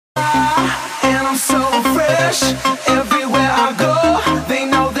I'm so fresh. Everywhere I go, they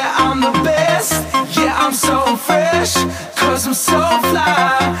know that I'm the best. Yeah, I'm so fresh, cause I'm so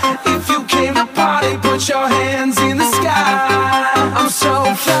fly. If you came to party, put your hands in the sky. I'm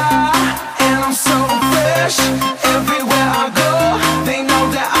so fly, and I'm so fresh. Everywhere I go, they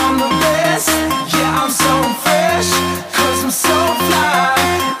know that I'm the best. Yeah, I'm so fresh, cause I'm so fly.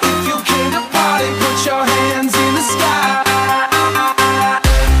 If you came to party, put your hands in the sky.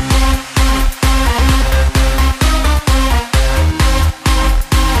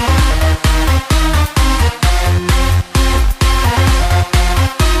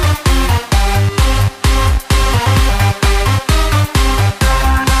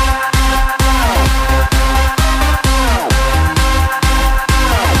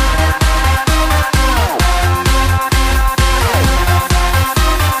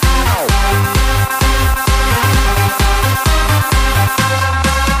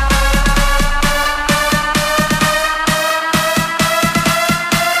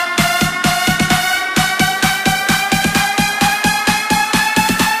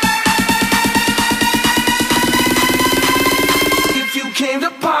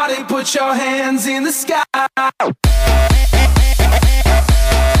 Put your hands in the sky.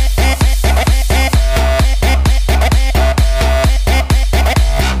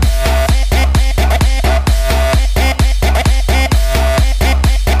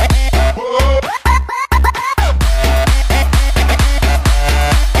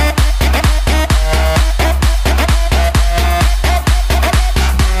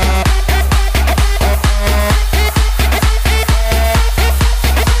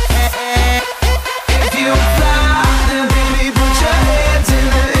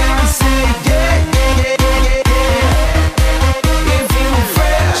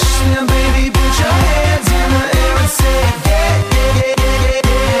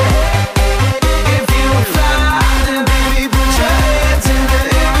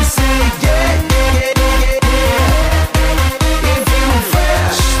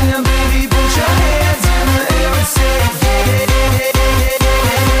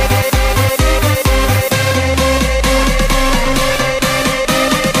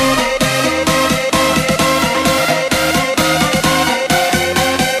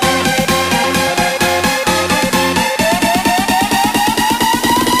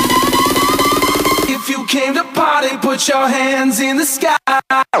 Put your hands in the sky.